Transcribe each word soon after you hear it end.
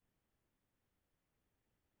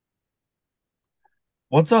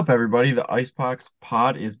What's up, everybody? The Icebox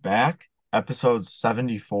Pod is back, episode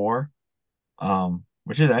 74,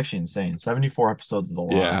 which is actually insane. 74 episodes is a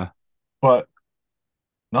lot, Yeah. but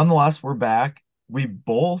nonetheless, we're back. We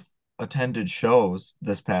both attended shows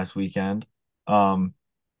this past weekend, um,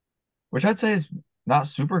 which I'd say is not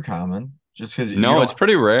super common, just because you No, don't it's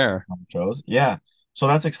pretty rare. have shows. Yeah, so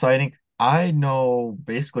that's exciting. I know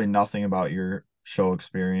basically nothing about your show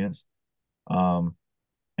experience, um,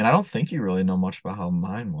 and I don't think you really know much about how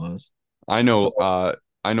mine was. I So know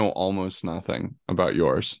I know almost nothing about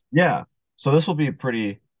yours. yeah. So this will be a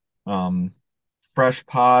pretty um fresh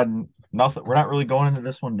pod. Nothing, we're not really going into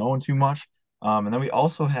this one knowing too much. And then we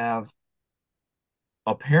also have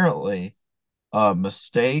apparently a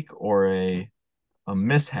mistake or a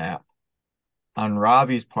mishap on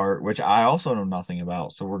Robbie's part, which I also know nothing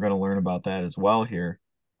about. So we're gonna learn about that as well here.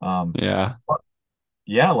 Um Yeah. but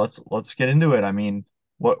yeah, let's get into it. I mean,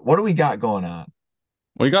 what do we got going on?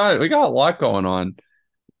 We got a lot going on.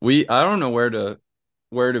 I don't know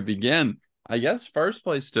where to begin. I guess first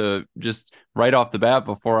place to just right off the bat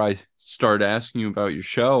before I start asking you about your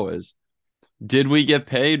show is did we get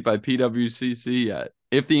paid by PWCC yet?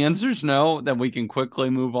 If the answer is no, then we can quickly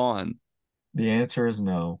move on. The answer is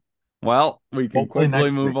no. Well, we can Hopefully quickly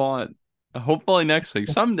next move week. on. Hopefully next week.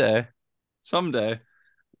 Someday. Someday.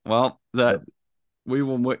 Well, that Yep. we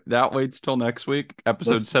will wait. That waits till next week.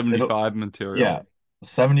 Episode It'll 75 material. yeah,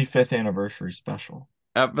 75th anniversary special.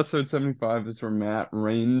 Episode 75 is where Matt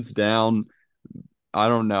rains down, I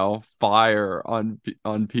don't know, fire on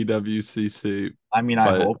PWCC. I mean,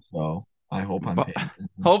 I But hope so. I hope I'm but paid attention.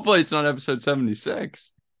 hopefully it's not episode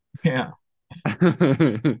 76. Yeah.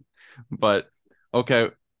 But okay,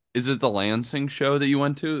 is it the Lansing show that you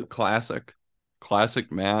went to?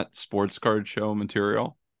 Classic Matt sports card show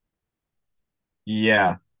material.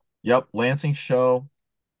 Yeah. Yep. Lansing show.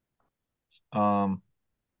 Um,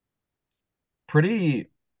 pretty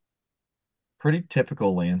pretty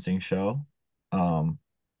typical Lansing show.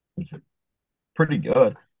 It's pretty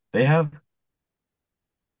good. They have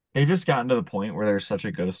they just gotten to the point where there's such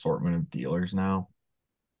a good assortment of dealers now,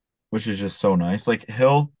 which is just so nice. Like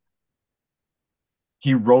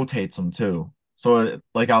he rotates them too. So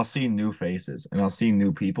like I'll see new faces and I'll see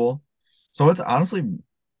new people. So it's honestly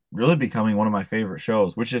really becoming one of my favorite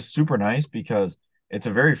shows, which is super nice because it's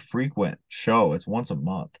a very frequent show. It's once a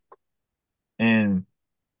month. And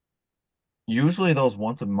usually those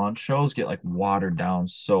once a month shows get like watered down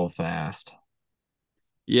so fast.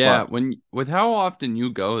 Yeah, But when with how often you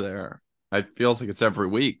go there, it feels like it's every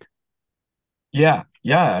week. yeah,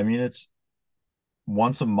 yeah, I mean it's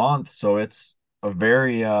once a month, so it's a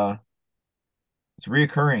very it's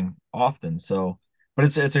reoccurring often. So but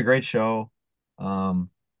it's a great show. Um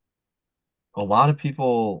a lot of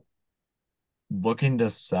people looking to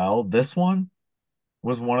sell. This one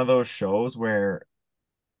was one of those shows where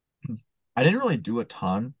I didn't really do a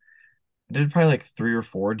ton. I did probably like three or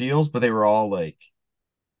four deals, but they were all like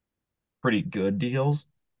pretty good deals.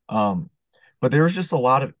 Um, but there was just a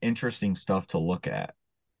lot of interesting stuff to look at,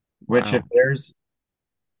 which if Wow. there's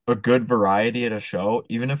a good variety at a show,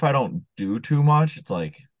 even if I don't do too much, it's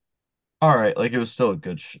like, all right, like it was still a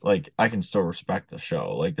good sh like I can still respect the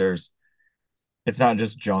show. Like it's not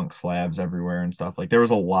just junk slabs everywhere and stuff. Like there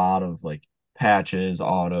was a lot of like patches,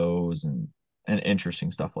 autos, and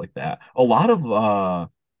interesting stuff like that. A lot of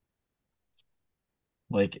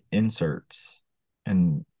like inserts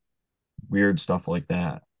and weird stuff like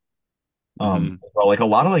that. Hmm. Well, like a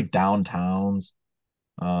lot of like downtowns.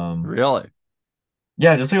 Um, Really?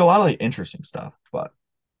 yeah, just like a lot of like interesting stuff. But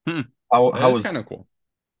Hmm. That how is kind was of cool.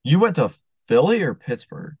 you went to Philly or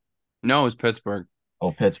Pittsburgh? No, it's Pittsburgh. Oh,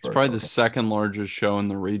 It's Pittsburgh. probably the Okay. second largest show in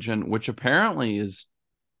the region, which apparently is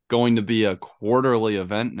going to be a quarterly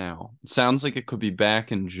event now. It sounds like it could be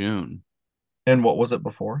back in June. And what was it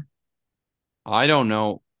before? I don't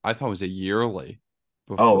know. I thought it was a yearly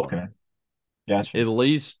Oh, before, okay. Gotcha. at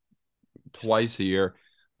least twice a year.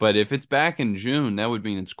 But if it's back in June, that would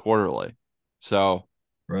mean it's quarterly. So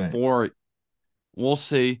Right. for we'll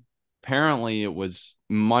see. Apparently, it was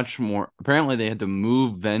much more. Apparently, they had to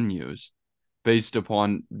move venues based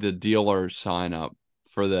upon the dealer sign up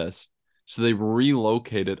for this. So they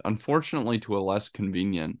relocated, unfortunately, to a less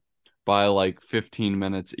convenient by like 15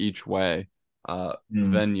 minutes each way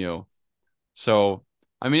Hmm. venue. So,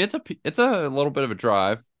 I mean, it's a little bit of a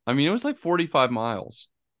drive. I mean, it was like 45 miles,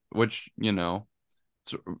 which,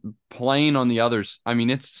 it's plain on the others. I mean,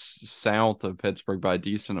 it's south of Pittsburgh by a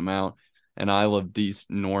decent amount, and I live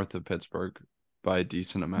north of Pittsburgh by a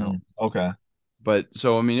decent amount. Okay. But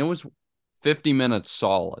so I mean, it was 50 minutes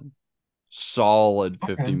solid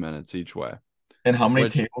 50 Okay. minutes each way, And how many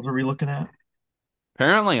which tables are we looking at?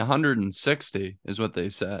 Apparently 160 is what they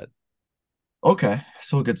said. Okay,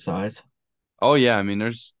 so a good size. Oh yeah, I mean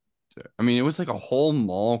it was like a whole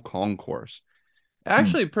mall concourse. Hmm.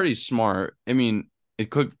 Actually pretty smart. I mean,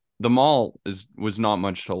 the mall is was not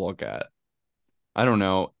much to look at. I don't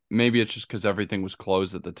know. Maybe it's just because everything was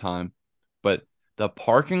closed at the time. But the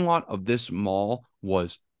parking lot of this mall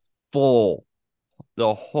was full.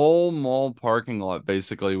 The whole mall parking lot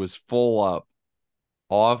basically was full up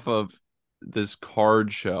off of this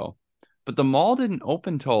card show. But the mall didn't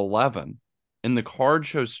open till 11 and the card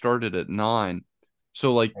show started at 9.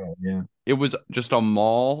 So like Oh, yeah. it was just a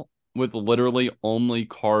mall with literally only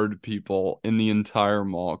card people in the entire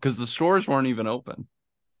mall because the stores weren't even open.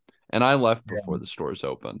 And I left before Yeah. the stores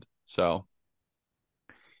opened. So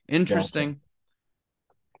Gotcha. interesting.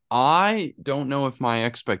 I don't know if my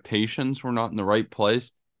expectations were not in the right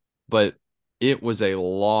place, but it was a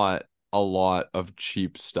lot of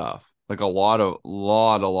cheap stuff. Like a lot of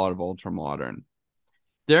ultra modern.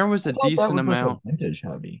 There was I a thought that decent was like a amount. vintage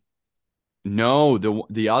heavy. No,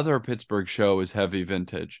 the other Pittsburgh show is heavy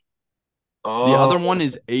vintage. The other one Oh,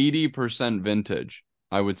 is 80% vintage,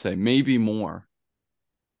 I would say, maybe more.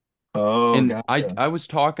 oh, And gotcha. I was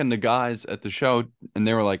talking to guys at the show and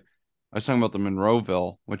they were like, I was talking about the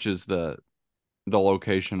Monroeville, which is the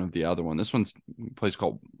location of the other one. This one's a place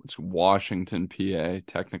called it's Washington, PA,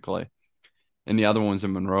 technically. And the other one's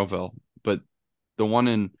in Monroeville. But the one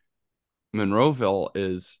in Monroeville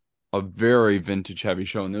is a very vintage heavy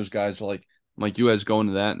show. And those guys are like, you guys going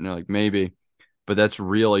to that? And they're like, maybe. But that's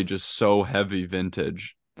really just so heavy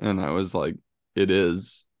vintage. And I was like, it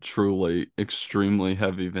is truly extremely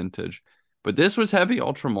heavy vintage. But this was heavy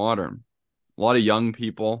ultra modern. A lot of young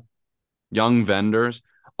people, young vendors.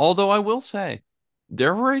 Although I will say,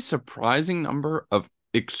 there were a surprising number of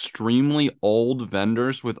extremely old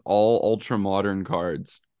vendors with all ultra modern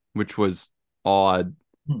cards, which was odd.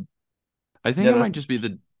 Hmm. I think Yeah, it that's might just be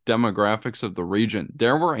the demographics of the region.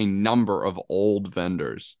 There were a number of old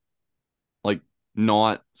vendors, like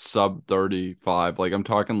not sub 35. Like I'm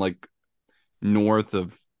talking like north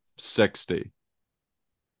of 60.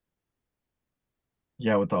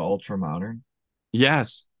 yeah, with the ultra modern.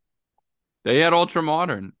 Yes, they had ultra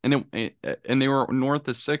modern and they were north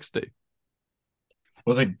of 60.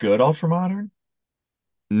 Was it good ultra modern?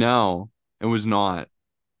 No, it was not.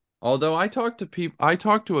 Although I talked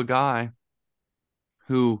to a guy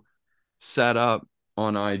who set up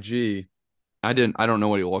on IG. I don't know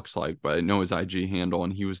what he looks like, but I know his IG handle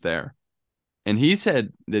and he was there. And he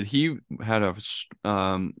said that he had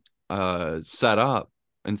set up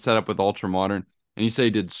and set up with Ultra Modern, and he said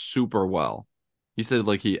he did super well. He said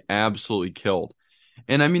like he absolutely killed.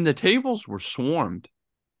 And I mean the tables were swarmed.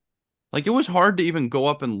 Like it was hard to even go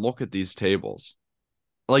up and look at these tables.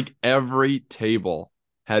 Like every table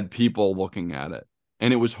had people looking at it,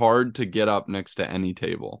 and it was hard to get up next to any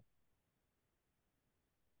table.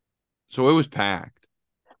 So it was packed.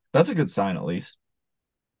 That's a good sign, at least.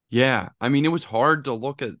 Yeah, I mean it was hard to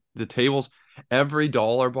look at the tables. Every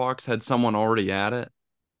dollar box had someone already at it.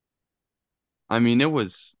 I mean it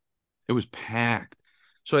was packed.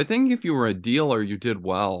 So I think if you were a dealer, you did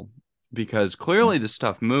well because clearly the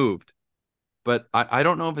stuff moved. But I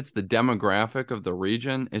don't know if it's the demographic of the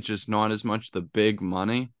region. It's just not as much the big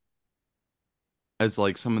money as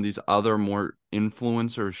like some of these other more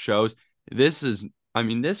influencer shows. This is, I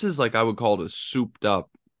mean, this is like I would call it a souped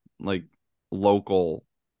up, like local,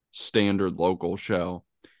 standard local show.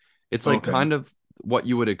 It's like Okay. kind of what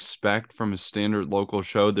you would expect from a standard local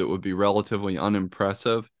show that would be relatively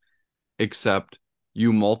unimpressive, except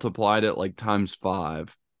you multiplied it like times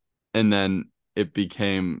five, and then it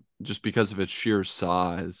became just because of its sheer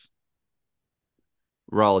size,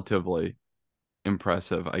 relatively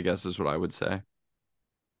impressive, I guess is what I would say.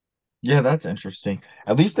 Yeah, that's interesting.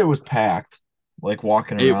 At least it was packed, like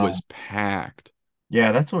walking It was around. packed.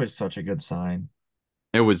 Yeah, that's always such a good sign.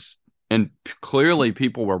 It was, and clearly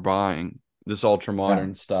people were buying this ultra Yeah.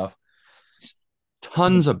 modern stuff.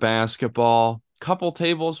 Tons of basketball, couple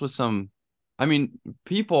tables with some, I mean,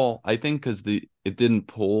 people, I think because the it didn't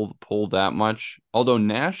pull that much. Although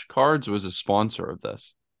Nash Cards was a sponsor of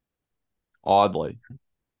this, oddly.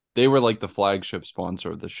 They were like the flagship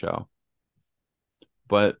sponsor of the show.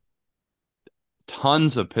 But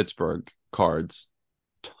tons of Pittsburgh cards,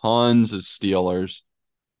 tons of Steelers,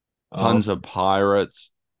 Oh, tons of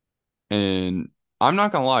Pirates, and I'm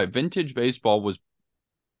not gonna lie, vintage baseball was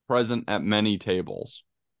present at many tables.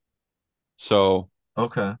 So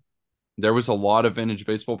okay. there was a lot of vintage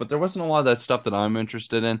baseball, but there wasn't a lot of that stuff that I'm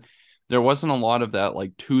interested in. There wasn't a lot of that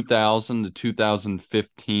like 2000 to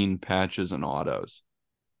 2015 patches and autos.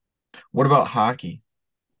 What about hockey?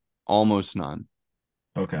 Almost none.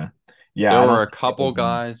 Okay. Yeah, There I were don't a think it was couple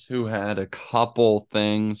mine. guys who had a couple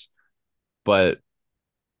things, but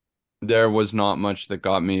there was not much that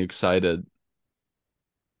got me excited.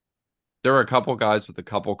 There were a couple guys with a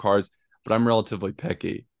couple cards, but I'm relatively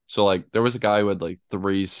picky. So like there was a guy who had like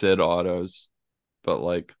three Sid autos, but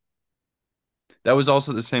like that was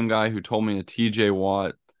also the same guy who told me a TJ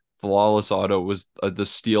Watt flawless auto was the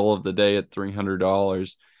steal of the day at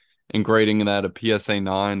 $300, and grading that a PSA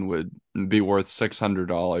 9 would be worth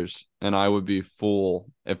 $600, and I would be a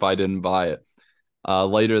fool if I didn't buy it.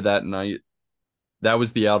 Later that night, that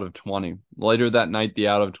was the out of 20. Later that night, the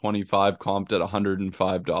out of 25 comped at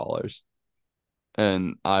 $105.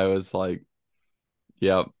 And I was like,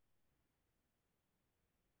 yep.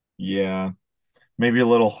 Yeah, maybe a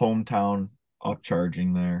little hometown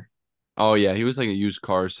upcharging there. Oh, yeah. He was like a used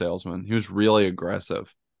car salesman. He was really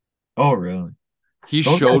aggressive. Oh, really? He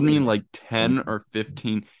Those guys showed me are like 10 expensive. or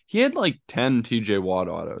 15. He had like 10 TJ Watt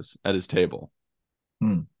autos at his table.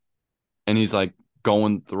 Hmm. And he's like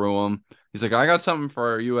going through them. He's like, I got something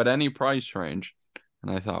for you at any price range.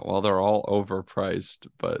 And I thought, well, they're all overpriced,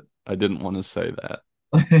 but I didn't want to say that.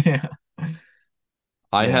 Yeah.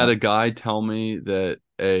 I had Yeah. a guy tell me that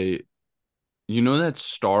you know that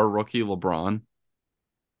star rookie LeBron?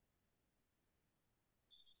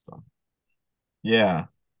 Yeah,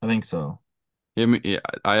 I think so. Yeah,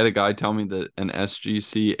 I had a guy tell me that an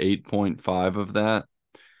SGC 8.5 of that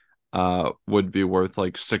would be worth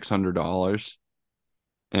like $600.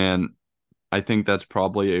 And I think that's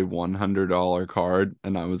probably a $100 card.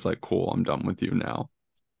 And I was like, cool, I'm done with you now.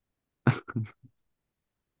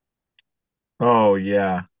 Oh,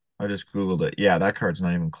 yeah. I just Googled it. Yeah, that card's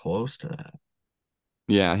not even close to that.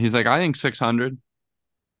 Yeah, he's like, I think 600.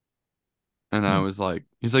 And I Hmm. was like,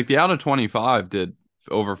 he's like, the out of 25 did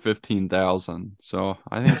over 15,000. So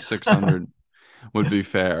I think 600 would be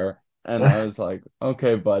fair. And I was like,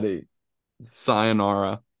 okay, buddy,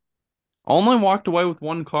 sayonara. Only walked away with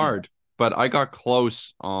one Yeah. card, but I got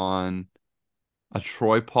close on a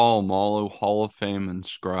Troy Polamalu Hall of Fame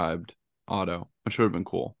inscribed auto, which would have been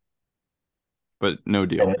cool, but no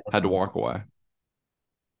Yeah, deal. that does Had to sound walk cool. away.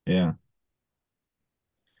 Yeah.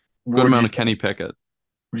 Good Would amount you of say Kenny Pickett.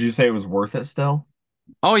 would you say it was worth it still?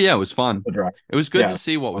 Oh yeah, it was fun. The drive. It was good Yeah. to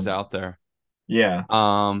see what was Um, out there. yeah.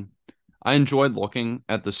 Um, I enjoyed looking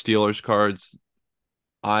at the Steelers cards.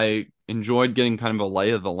 I enjoyed getting kind of a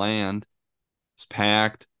lay of the land. It's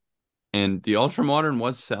packed, and the Ultra Modern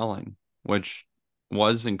was selling, which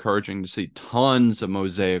was encouraging to see. Tons of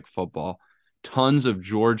Mosaic football, tons of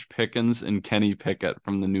George Pickens and Kenny Pickett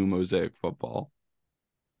from the new Mosaic football.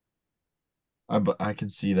 I can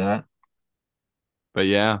see that. But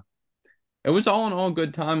yeah, it was all in all a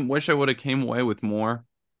good time. Wish I would have came away with more.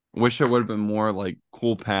 Wish there would have been more like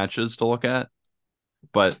cool patches to look at.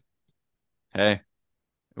 But hey,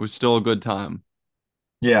 it was still a good time.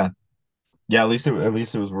 Yeah. Yeah, at least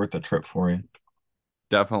it was worth the trip for you.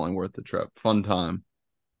 Definitely worth the trip. Fun time.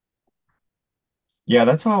 Yeah,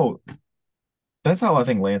 that's how I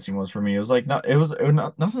think Lansing was for me. It was like not it was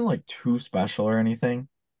not nothing like too special or anything,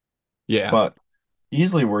 Yeah. but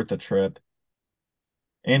easily worth the trip.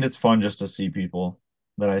 And it's fun just to see people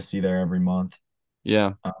that I see there every month.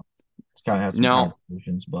 Yeah. Uh, just kind of have some Now,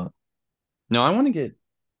 conversations, but now I want to get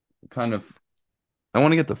kind of I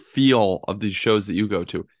want to get the feel of these shows that you go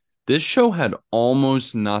to. This show had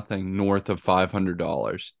almost nothing north of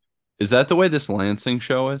 $500. Is that the way this Lansing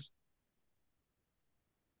show is?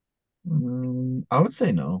 I would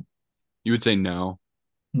say no. You would say no.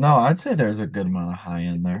 No, I'd say there's a good amount of high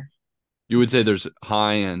end there. You would say there's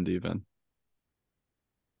high end even.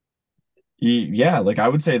 Yeah, like I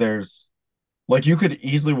would say there's like you could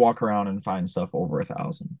easily walk around and find stuff over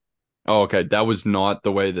 1,000. Oh, okay. That was not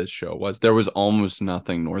the way this show was. There was almost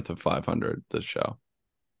nothing north of 500 this show,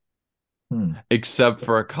 Hmm. except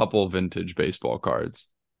for a couple vintage baseball cards.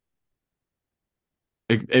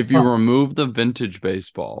 If you Huh, remove the vintage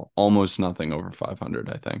baseball, almost nothing over 500,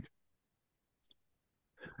 I think.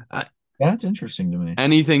 Uh, that's interesting to me.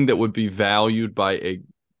 Anything that would be valued by a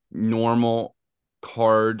normal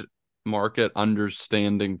card market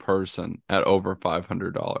understanding person at over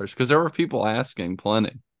 $500, because there were people asking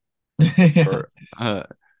plenty Yeah, for uh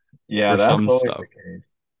yeah, for that's some always the stuff.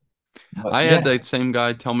 case. But I yeah, had that same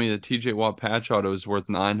guy tell me that TJ Watt patch auto is worth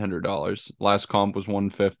 $900. Last comp was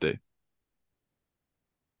 150.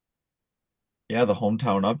 yeah, the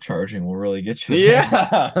hometown upcharging will really get you there.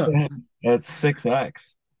 Yeah. That's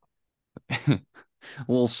 6x. A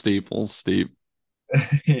little steep, a little steep.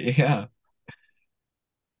 Yeah.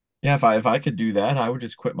 Yeah, if I could do that, I would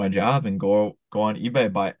just quit my job and go on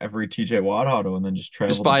eBay, buy every TJ Watt auto, and then just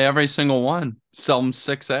Just travel to. buy every single one. Sell them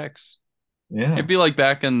 6x. Yeah. It'd be like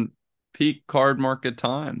back in peak card market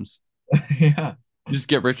times. Yeah. Just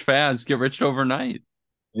get rich fast, get rich overnight.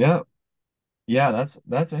 Yeah. Yeah,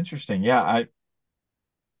 that's interesting. Yeah, I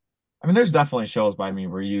mean there's definitely shows by me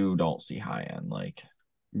where you don't see high end. Like,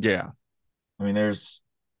 Yeah. I mean there's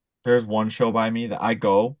one show by me that I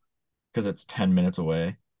go because it's 10 minutes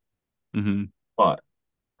away. Hmm. But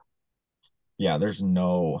yeah, there's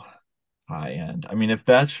no high end. I mean, if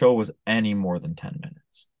that show was any more than 10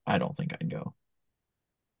 minutes, I don't think I'd go.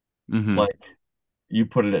 Hmm. Like, you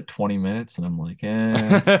put it at 20 minutes and I'm like,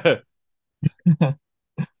 eh.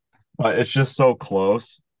 But it's just so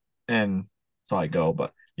close. And so I go.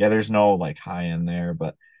 But yeah, there's no like high end there.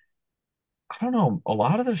 But I don't know. A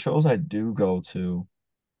lot of the shows I do go to,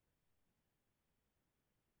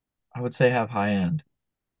 I would say have high end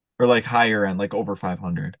or like higher end, like over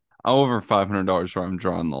 500. Over $500 where I'm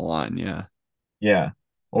drawing the line. Yeah. Yeah,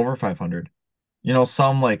 over 500. You know,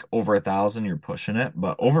 some like over 1,000, you're pushing it,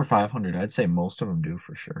 but over 500, I'd say most of them do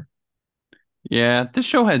for sure. Yeah. This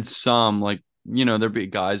show had some, like, there'd be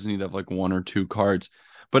guys and he'd have like one or two cards,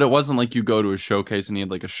 but it wasn't like you go to a showcase and he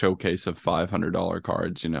had like a showcase of $500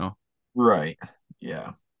 cards. Right.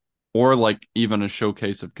 Yeah. Or like even a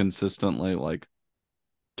showcase of consistently like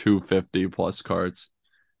 250 plus cards.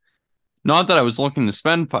 Not that I was looking to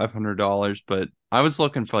spend $500, but I was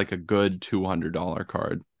looking for like a good $200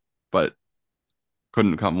 card, but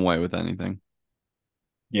couldn't come away with anything.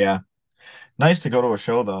 Yeah. Nice to go to a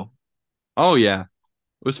show though. Oh yeah, it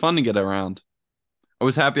was fun to get around. I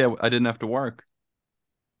was happy I didn't have to work.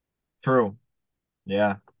 True.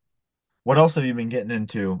 Yeah. What else have you been getting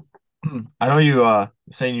into? I know you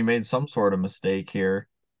saying you made some sort of mistake here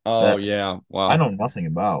Oh that yeah, I wow. know nothing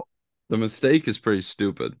about. The mistake is pretty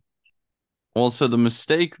stupid. Well, so the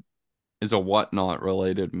mistake is a whatnot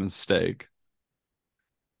related mistake.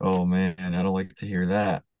 Oh man, I don't like to hear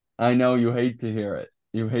that. I know you hate to hear it.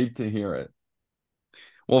 You hate to hear it.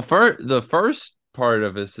 Well, for the first part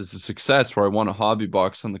of this is a success where I won a hobby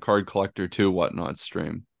box on the Card Collector 2 whatnot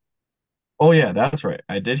stream. Oh yeah, that's right.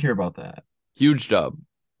 I did hear about that. Huge dub.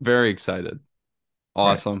 Very excited.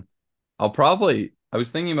 Right. Awesome. I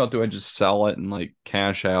was thinking about do I just sell it and like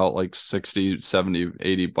cash out like 60, 70,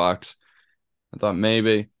 $80. I thought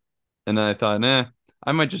maybe. And then I thought,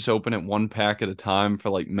 I might just open it one pack at a time for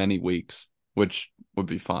like many weeks, which would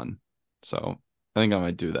be fun. So I think I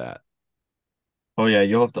might do that. Oh yeah,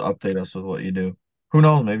 you'll have to update us with what you do. Who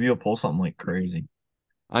knows? Maybe you'll pull something like crazy.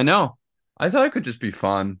 I know. I thought it could just be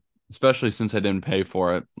fun, especially since I didn't pay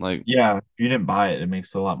for it. Like, Yeah, if you didn't buy it, it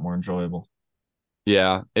makes it a lot more enjoyable.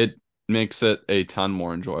 yeah, it makes it a ton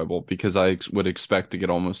more enjoyable because would expect to get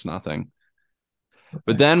almost nothing.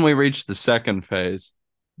 But Right. then we reached the second phase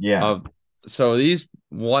Yeah. of so these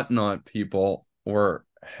whatnot people were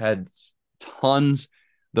had tons,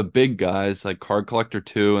 the big guys like Card Collector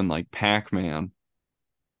 2 and like Pac-Man,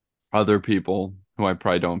 other people who I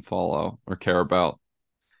probably don't follow or care about,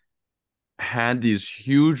 had these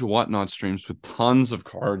huge whatnot streams with tons of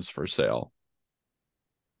cards for sale.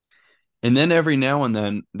 And then every now and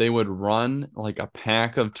then they would run like a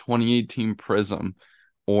pack of 2018 Prism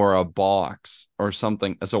or a box or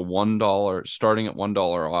something as a $1 starting at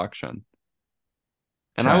 $1 auction.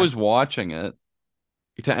 And I Okay. was watching it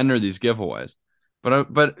to enter these giveaways. But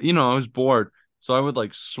I was bored. So I would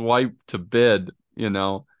like swipe to bid,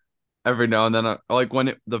 every now and then like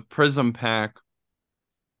when the Prism pack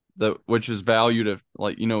which is valued at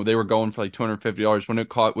like they were going for like $250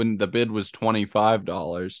 when the bid was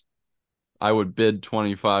 $25. I would bid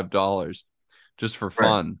 $25 just for Right.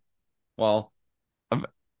 fun. Well,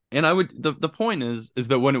 and I would the point is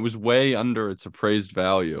that when it was way under its appraised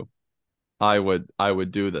value, I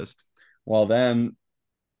would do this. Well, then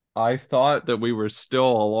I thought that we were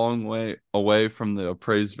still a long way away from the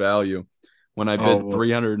appraised value when I bid Oh,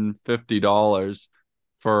 $350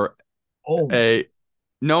 for oh my. a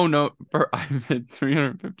no for I bid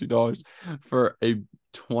 $350 for a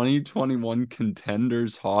 2021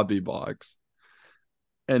 Contenders hobby box.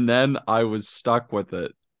 And then I was stuck with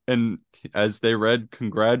it. And as they read,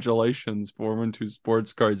 congratulations, 412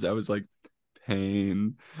 sports cards, I was like,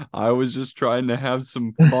 pain. I was just trying to have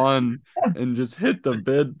some fun and just hit the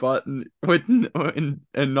bid button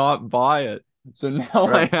and not buy it. So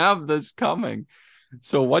now I Right. have this coming.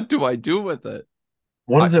 So what do I do with it?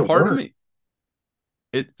 What I is it part of worth? me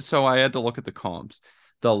so I had to look at the comps.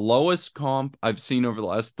 The lowest comp I've seen over the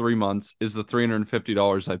last 3 months is the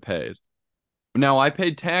 $350 I paid. Now I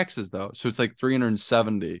paid taxes though, so it's like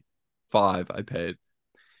 375 I paid.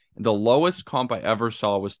 The lowest comp I ever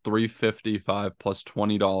saw was 355 plus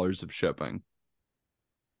 $20 of shipping.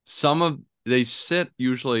 Some of they sit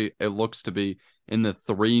usually it looks to be in the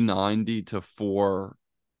 390 to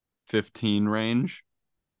 415 range.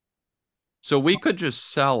 So we could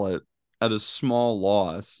just sell it at a small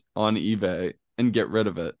loss on eBay and get rid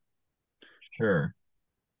of it. Sure.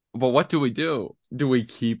 But what do we do? Do we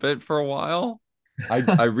keep it for a while?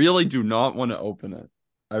 I really do not want to open it.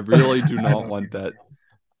 I really do I not don't want even that. know.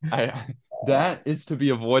 I that is to be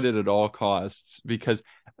avoided at all costs because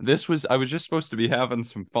I was just supposed to be having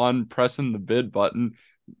some fun pressing the bid button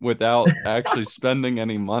without actually spending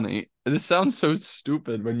any money. This sounds so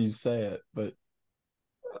stupid when you say it, but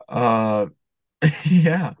Uh,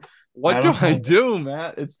 yeah. what I do don't I know. do,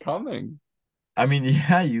 Matt? It's coming. I mean,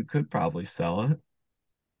 yeah, you could probably sell it.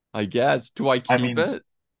 I guess. Do I I keep mean, it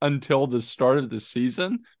until the start of the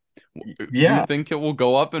season? Do you yeah, think it will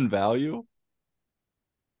go up in value?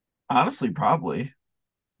 honestly, probably.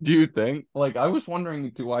 Do you think? Like, I was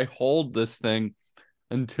wondering, do I hold this thing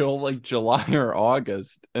until like July or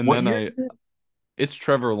August? And What then year is it? it's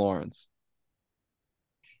Trevor Lawrence.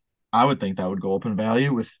 I would think that would go up in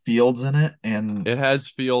value with Fields in it, and It has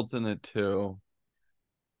Fields in it too.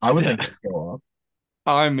 I would think it would go up.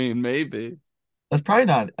 I mean, maybe. That's probably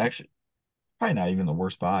not actually probably not even the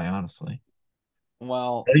worst buy, honestly.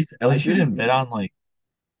 Well, At least you didn't bid on like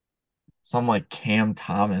some like Cam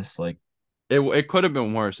Thomas, like it could have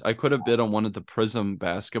been worse. I could have bid on one of the Prism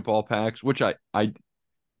basketball packs, which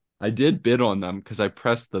I did bid on them because I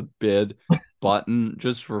pressed the bid button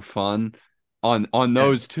just for fun on yeah,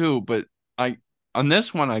 those two. But I on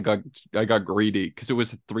this one I got greedy because it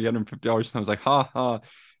was $350 and I was like, ha ha,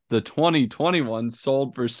 the 2021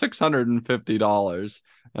 sold for $650.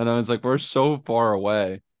 And I was like, we're so far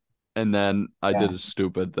away. And then I yeah, did a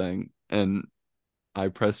stupid thing and I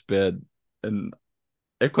pressed bid and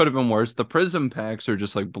it could have been worse. The Prism packs are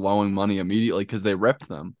just like blowing money immediately because they rip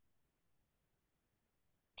them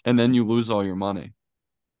and then you lose all your money.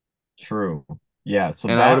 true. Yeah, so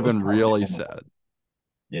And I would have that was been probably really one of them. sad.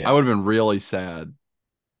 I Yeah, would have been really sad.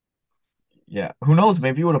 yeah. Who knows?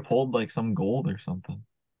 Maybe you would have pulled like some gold or something.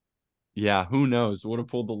 Yeah, who knows? Would have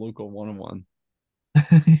pulled the Luca 101.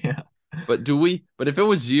 Yeah. But if it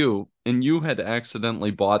was you and you had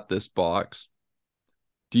accidentally bought this box,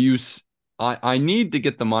 do you, I need to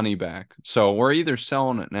get the money back. So we're either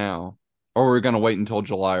selling it now or we're going to wait until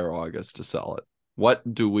July or August to sell it.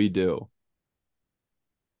 What do we do?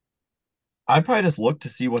 I'd probably just look to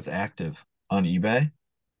see what's active on eBay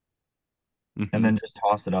and Hmm. then just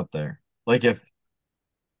toss it up there.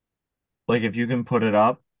 Like if you can put it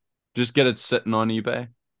up, Just get it sitting on eBay.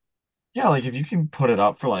 yeah, like if you can put it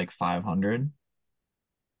up for like 500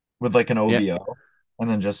 with like an Yeah. OBO and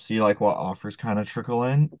then just see like what offers kind of trickle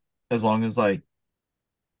in as long as like,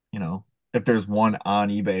 you know, if there's one on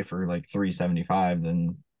eBay for like 375,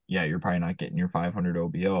 then yeah, you're probably not getting your 500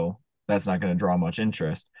 OBO. That's not going to draw much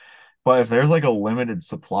interest. But if there's like a limited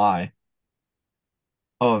supply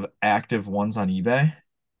of active ones on eBay,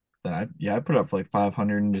 then I'd put it up for like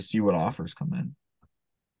 500 and just see what offers come in.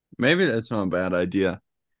 Maybe that's not a bad idea.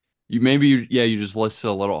 You just list it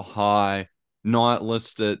a little high, not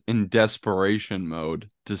list it in desperation mode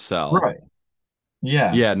to sell. Right.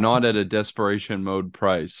 Yeah. Yeah, not at a desperation mode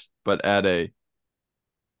price, but at a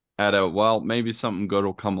well, maybe something good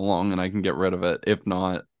will come along and I can get rid of it. If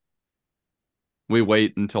not, we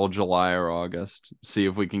wait until July or August, see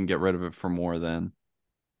if we can get rid of it for more then.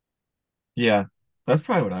 Yeah. That's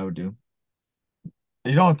probably what I would do.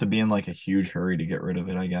 You don't have to be in like a huge hurry to get rid of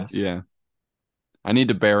it, I guess. Yeah. I need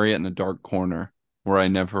to bury it in a dark corner where I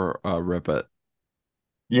never rip it.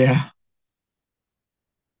 Yeah.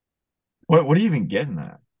 What do you even get in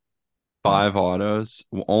that Five box? autos,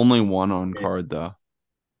 only one on Yeah. card though.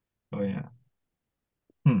 Oh yeah.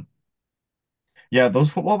 Hmm. Yeah, those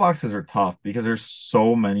football boxes are tough because there's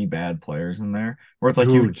so many bad players in there where it's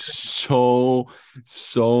like you Dude,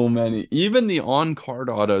 so many. Even the on-card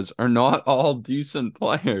autos are not all decent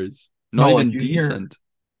players. Not no, like even decent.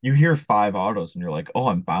 you hear five autos and you're like, "Oh,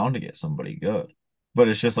 I'm bound to get somebody good." But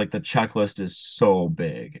it's just like the checklist is so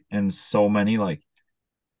big and so many like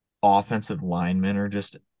offensive linemen are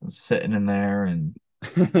just sitting in there and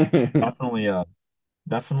definitely a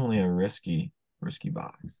definitely a risky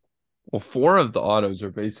box. Well, four of the autos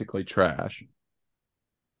are basically trash.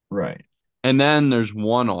 Right. And then there's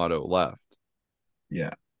one auto left.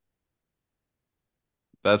 Yeah.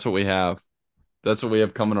 That's what we have. That's what we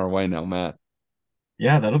have coming our way now, Matt.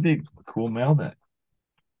 Yeah, that'll be a cool mail day.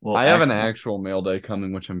 Well, I have an excellent. actual mail day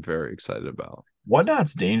coming, which I'm very excited about.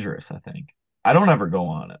 Whatnot's dangerous, I think. I don't ever go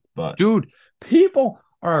on it, but Dude, people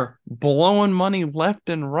are blowing money left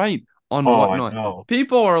and right on oh, I whatnot. know.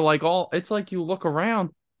 People are like it's like you look around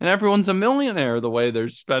and everyone's a millionaire the way they're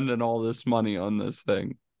spending all this money on this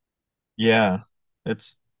thing. Yeah.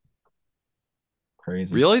 It's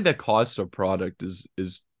crazy. Really, the cost of product is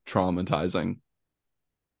traumatizing.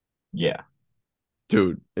 Yeah.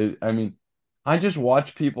 Dude, I mean, I just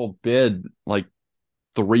watch people bid like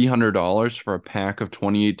 $300 for a pack of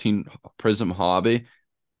 2018 Prism Hobby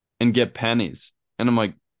and get pennies. And I'm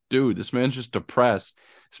like, dude, this man's just depressed.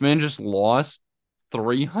 This man just lost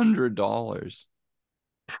 $300.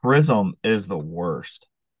 Prism is the worst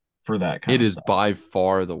for that kind It of is stuff. by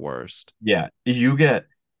far the worst. Yeah. You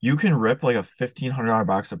can rip like a $1,500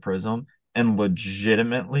 box of Prism and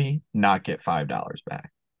legitimately not get $5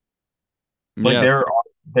 back. Like Yes,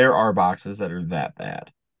 there are boxes that are that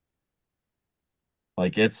bad.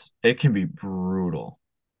 Like it can be brutal.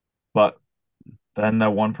 But then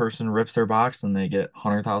that one person rips their box and they get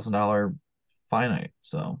 $100,000 finite.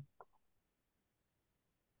 So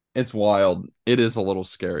it's wild. It is a little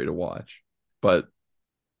scary to watch, but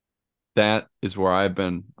that is where I've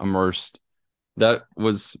been immersed. That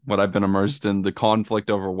was what I've been immersed in, the conflict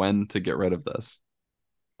over when to get rid of this.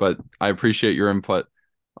 But I appreciate your input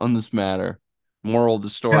on this matter. Moral of the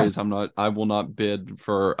story yeah. is I will not bid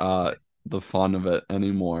for the fun of it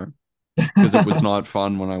anymore because it was not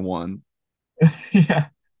fun when I won. Yeah.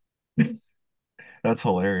 That's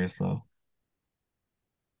hilarious though.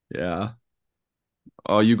 Yeah.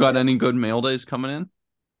 Oh, you got any good mail days coming in?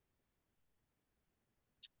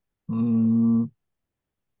 Mm,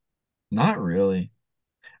 not really.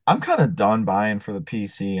 I'm kind of done buying for the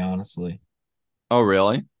PC, honestly. Oh,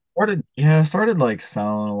 really? I started like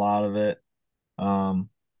selling a lot of it. Um,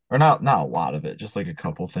 or not a lot of it, just like a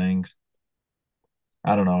couple things.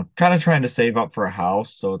 I don't know. Kind of trying to save up for a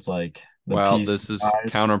house, so it's like the Well, PC this is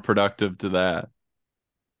buys. counterproductive to that.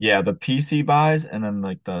 Yeah, the PC buys and then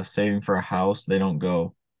like the saving for a house, they don't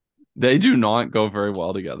go. They do not go very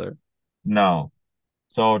well together. No.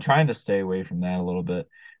 So trying to stay away from that a little bit.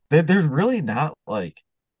 There's really not like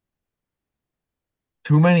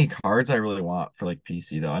too many cards I really want for like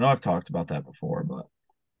PC though. I know I've talked about that before, but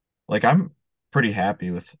like I'm pretty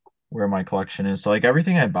happy with where my collection is. So like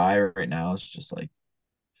everything I buy right now is just like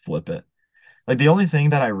flip it. Like the only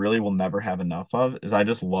thing that I really will never have enough of is I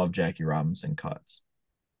just love Jackie Robinson cuts.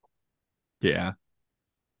 Yeah.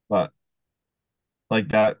 But like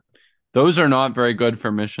that, Those are not very good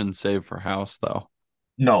for mission save for house though.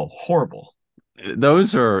 no, horrible.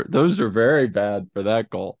 Those are very bad for that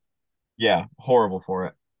goal. Yeah, horrible for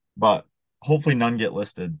it. But hopefully none get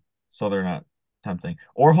listed so they're not tempting.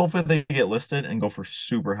 Or hopefully they get listed and go for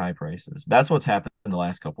super high prices. That's what's happened the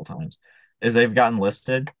last couple times. Is they've gotten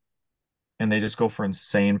listed and they just go for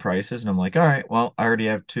insane prices and I'm like, "All right, well, I already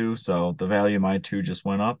have two, so the value of my two just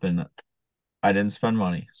went up and I didn't spend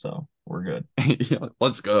money, so we're good." Yeah,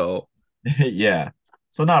 let's go. Yeah.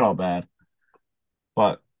 So not all bad.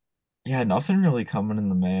 But yeah, nothing really coming in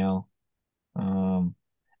the mail. Um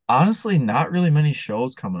Honestly, not really many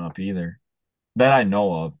shows coming up either that I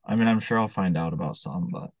know of. I mean, I'm sure I'll find out about some,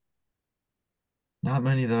 but not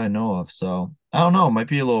many that I know of. So I don't know. Might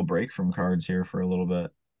be a little break from cards here for a little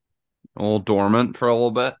bit. A little dormant for a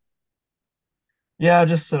little bit. Yeah, I'll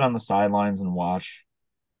just sit on the sidelines and watch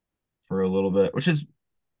for a little bit, which is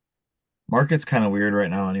market's kind of weird right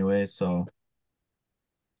now anyway, so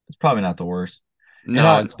it's probably not the worst. And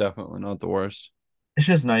No, it's definitely not the worst. it's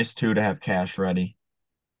just nice too to have cash ready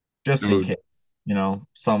just in Dude, case,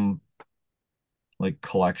 some like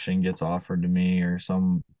collection gets offered to me or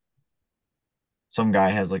some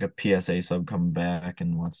guy has like a PSA sub coming back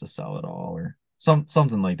and wants to sell it all or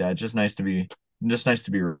something like that. Just nice to be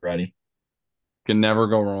ready. can never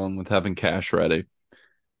go wrong with having cash ready.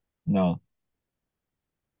 No.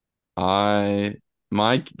 I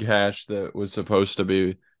my cash that was supposed to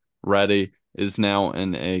be ready is now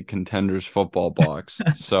in a Contenders football box.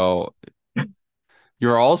 So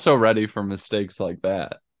you're also ready for mistakes like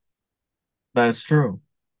that. That's true.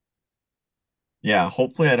 Yeah,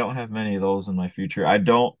 hopefully I don't have many of those in my future. I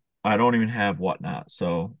don't even have whatnot,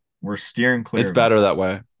 so we're steering clear It's of that. better that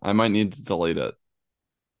way. I might need to delete it.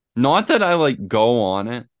 Not that I like go on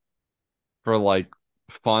it for like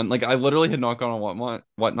fun. Like I literally had not gone on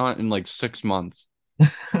whatnot in like 6 months.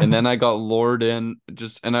 And then I got lured in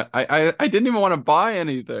just and I didn't even want to buy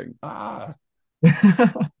anything. Ah.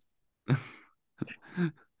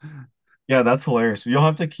 Yeah, that's hilarious. You'll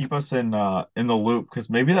have to keep us in the loop because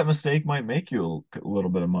maybe that mistake might make you a little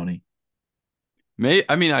bit of money.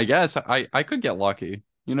 I mean, I guess I could get lucky.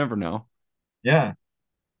 You never know. Yeah.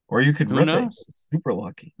 Or you could Who rip it. knows? It's super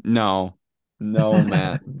lucky. No. No,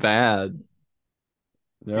 Matt. Bad.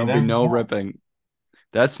 You There'll be never no know. ripping.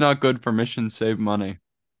 That's not good for mission save money.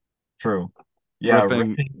 True. Yeah,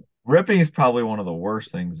 Ripping, ripping is probably one of the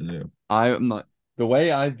worst things to do. I'm not the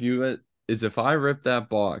way I view it is if I rip that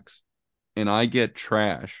box and I get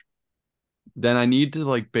trash, then I need to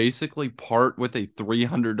like basically part with a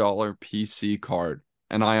 $300 PC card.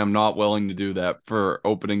 And I am not willing to do that for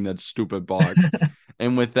opening that stupid box.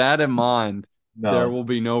 And with that in mind, there No. will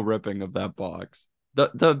be no ripping of that box.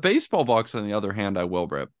 The baseball box, on the other hand, I will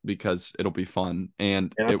rip because it'll be fun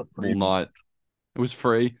and Yeah, that's it a will freebie. not, it was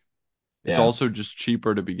free. It's Yeah. also just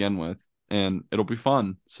cheaper to begin with and it'll be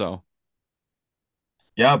fun. So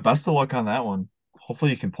Yeah, best of luck on that one.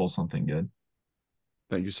 Hopefully you can pull something good.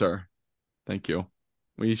 thank you, sir. Thank you.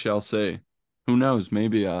 We shall see. Who knows?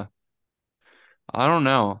 Maybe I don't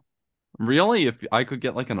know. Really, if I could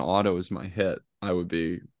get like an auto as my hit, I would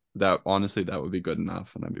be that honestly that would be good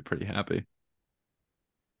enough and I'd be pretty happy.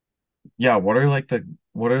 Yeah, what are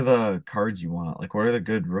the cards you want? Like what are the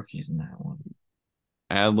good rookies in that one?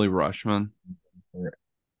 Adley Rushman Or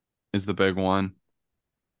is the big one.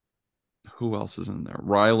 Who else is in there?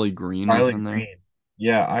 Riley Green is Riley in there. Green.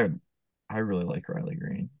 Yeah, I really like Riley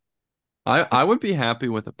Green. I would be happy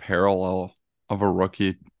with a parallel of a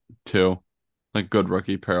rookie too. Like good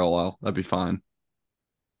rookie parallel. That'd be fine.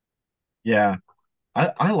 Yeah,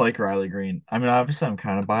 I like Riley Green. I mean, obviously I'm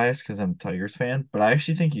kind of biased because I'm a Tigers fan, but I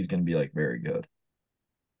actually think he's going to be like very good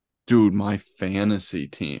Dude, my fantasy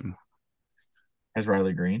team. as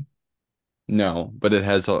Riley Green. No, but it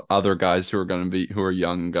has other guys who are going to be who are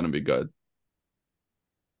young and going to be good.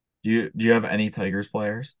 Do you have any Tigers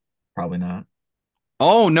players? Probably not.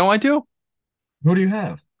 Oh, no, I do. Who do you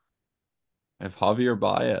have? I have Javier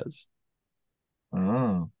Baez.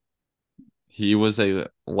 Oh, He was a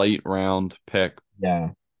late round pick. yeah.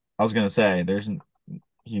 I was gonna say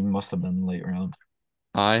he must have been late round.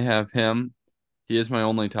 I have him. He is my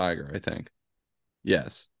only Tiger, I think.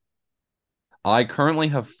 Yes. I currently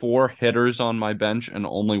have four hitters on my bench and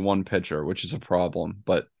only one pitcher, which is a problem,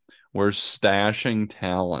 but we're stashing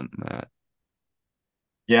talent, Matt.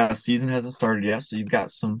 Yeah, season hasn't started yet, so you've got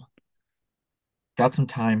some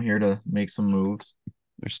time here to make some moves.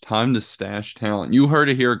 There's time to stash talent. You heard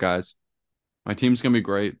it here, guys. My team's going to be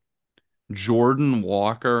great. Jordan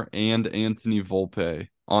Walker and Anthony Volpe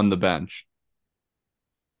on the bench.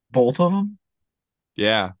 Both of them?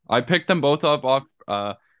 Yeah, I picked them both up off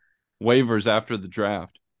waivers after the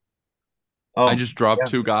draft. I Oh, just dropped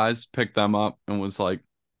yeah. two guys, picked them up, and was like,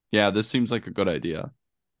 yeah, this seems like a good idea.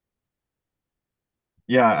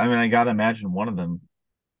 Yeah, I mean, I gotta imagine one of them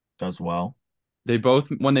does well. They both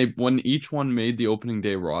when each one made the opening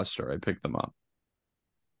day roster, I picked them up.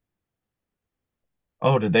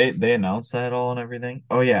 Oh, did they announce that all and everything?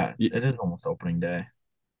 Oh yeah, Y- it is almost opening day.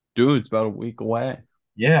 Dude, it's about a week away.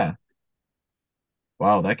 Yeah.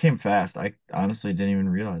 Wow, that came fast. I honestly didn't even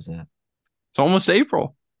realize that. It's almost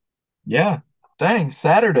April. Yeah. Dang,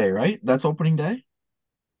 Saturday, right? That's opening day?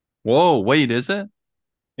 Whoa, wait, is it?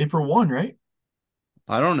 April 1, right?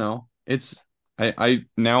 I don't know. It's I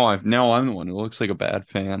now I'm the one who looks like a bad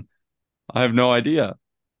fan. I have no idea.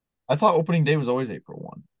 I thought opening day was always April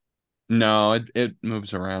 1. No, it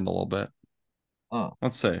moves around a little bit. Oh,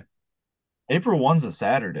 Let's see. April 1's a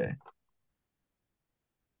Saturday.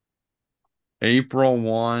 April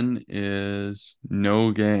 1 is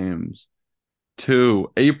no games.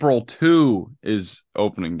 2. April 2 is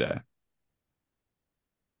opening day.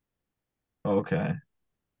 Okay.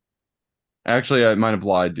 Actually, I might have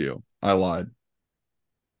lied to you. I lied.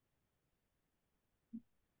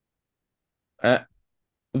 Uh,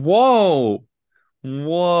 whoa.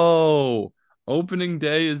 Whoa. Opening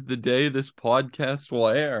day is the day this podcast will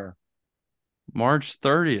air. March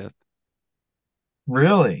 30th.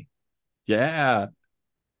 Really? Yeah.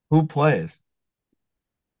 Who plays?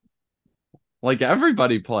 Like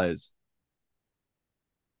everybody plays.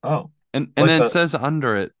 Oh, And like then it the says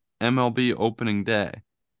under it MLB opening day.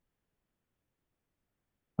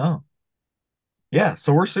 oh. Yeah,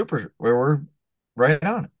 so we're right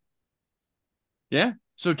on it. Yeah.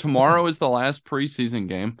 So Yeah. tomorrow is the last preseason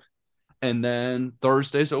game. And then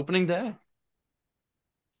Thursday's opening day.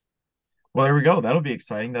 Well, there we go. That'll be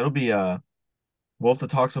exciting. That'll be we'll have to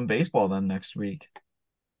talk some baseball then next week.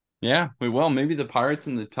 Yeah, we will. Maybe the Pirates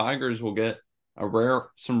and the Tigers will get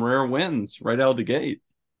some rare wins right out of the gate.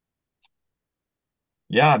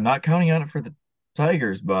 Yeah, not counting on it for the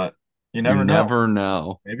Tigers, but you You never know. never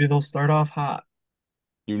know. Maybe they'll start off hot.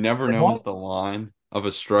 You never As know is long the line of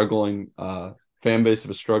a struggling fan base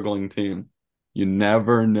of a struggling team. You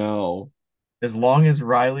never know. as long as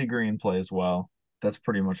Riley Green plays well, that's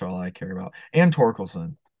pretty much all I care about. And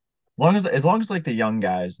Torkelson. As long as like the young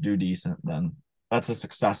guys do decent, then that's a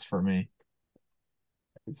success for me.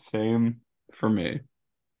 Same for me.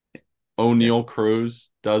 Yeah. O'Neal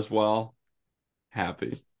Cruz does well.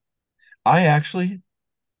 Happy. I actually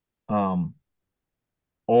um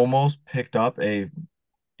almost picked up a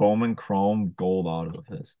Bowman Chrome gold auto of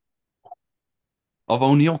his. Of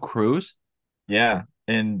O'Neal Cruz? Yeah,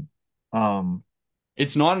 and um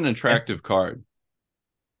It's not an it's attractive card.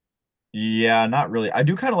 yeah, not really. I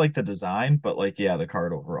do kind of like the design, but like yeah, the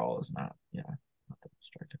card overall is not not that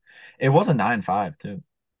attractive. It was a 9.5 too.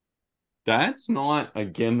 That's not a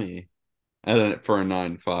gimme for a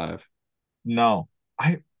 9.5. No.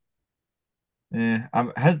 I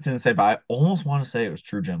I'm hesitant to say, but I almost want to say it was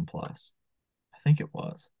True Gem Plus. I think it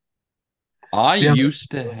was. I Yeah.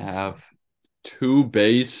 used to have two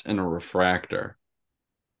base and a refractor.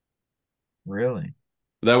 Really?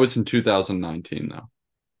 That was in 2019, though.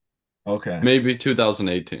 Okay. Maybe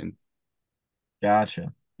 2018.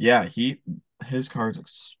 Gotcha. Yeah, his cards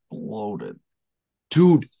exploded.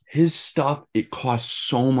 Dude, his stuff, it costs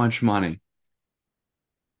so much money.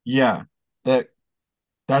 Yeah. That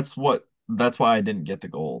that's why I didn't get the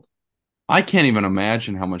gold. I can't even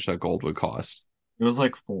imagine how much that gold would cost. It was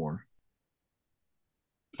like 4.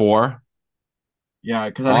 For, Yeah,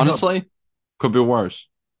 because I think honestly, could be worse.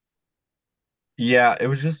 yeah, it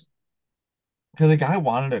was just because the guy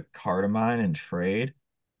wanted a card of mine in trade,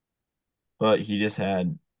 but he just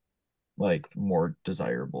had like more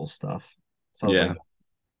desirable stuff. So I was like, Yeah.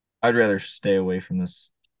 I'd rather stay away from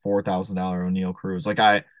this $4,000 O'Neal Cruz.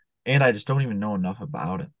 I just don't even know enough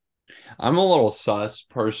about it. I'm a little sus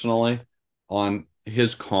personally on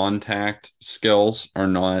his contact skills are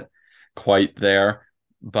not quite there,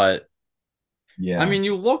 but I Yeah, mean,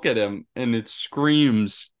 you look at him and it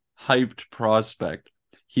screams hyped prospect.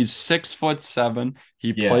 He's 6'7".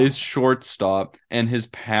 He yeah, plays shortstop, and his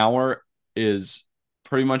power is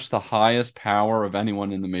pretty much the highest power of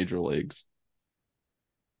anyone in the major leagues.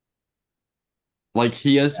 Like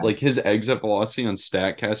he has yeah. like his exit velocity on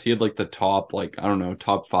StatCast, he had like the top, like I don't know,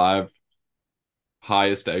 top five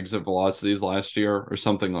highest exit velocities last year or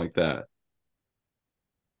something like that.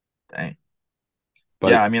 Dang.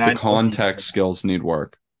 Yeah, But I mean, the contact skills need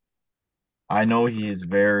work. I know he is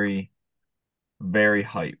very, very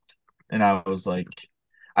hyped, and I was like,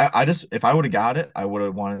 I just if I would have got it, I would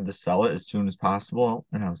have wanted to sell it as soon as possible.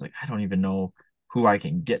 And I was like, I don't even know who I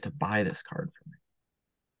can get to buy this card for me.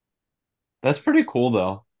 That's pretty cool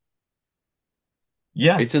though.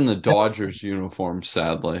 Yeah, It's in the Dodgers uniform,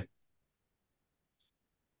 sadly.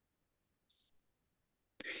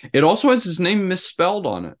 It also has his name misspelled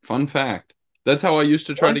on it. Fun fact. That's how I used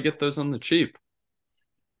to try really? to get those on the cheap.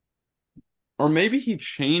 Or maybe he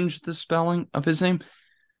changed the spelling of his name,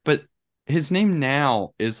 but his name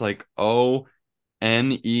now is like Oneil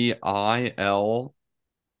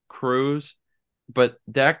Cruz, but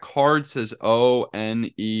that card says Oneal.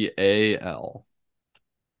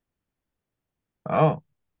 Oh,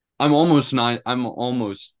 I'm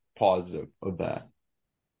almost positive of that.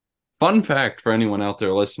 Fun fact for anyone out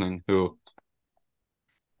there listening who,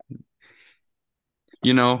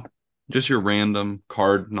 you know, just your random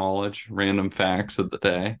card knowledge, random facts of the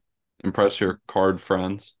day. Impress your card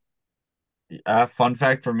friends. fun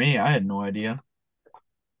fact for me, I had no idea.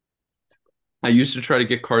 I used to try to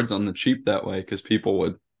get cards on the cheap that way because people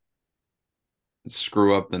would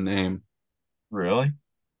screw up the name. Really?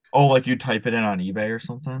 Oh, like you type it in on eBay or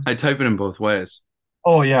something? I type it in both ways.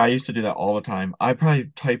 Oh yeah, I used to do that all the time. I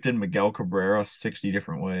probably typed in Miguel Cabrera 60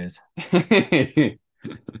 different ways.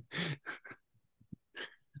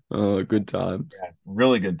 Oh, good times. Yeah,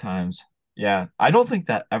 really good times. Yeah, I don't think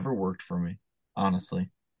that ever worked for me, honestly.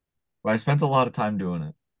 But I spent a lot of time doing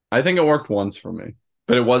it. I think it worked once for me,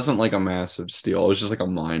 but it wasn't like a massive steal. It was just like a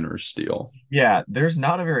minor steal. Yeah, there's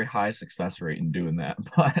not a very high success rate in doing that,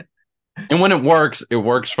 but And when it works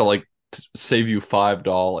for like save you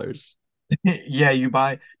 $5. yeah, you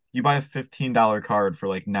buy a $15 card for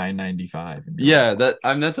like 9.95 and you're like, Yeah,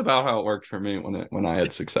 that's about how it worked for me when I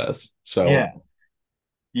had success. So yeah,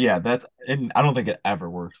 yeah, that's and I don't think it ever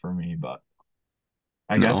worked for me, but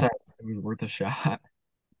I guess no, it was worth a shot.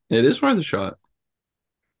 it is worth a shot.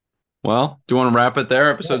 Well, do you want to wrap it there,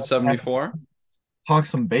 episode 74? Talk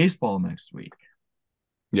some baseball next week.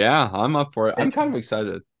 Yeah, I'm up for it. I'm It's, kind of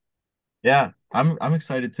excited. yeah, I'm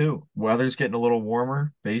excited too. Weather's getting a little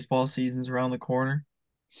warmer. Baseball season's around the corner.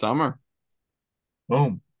 Summer.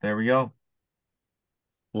 Boom, there we go.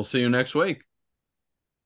 We'll see you next week.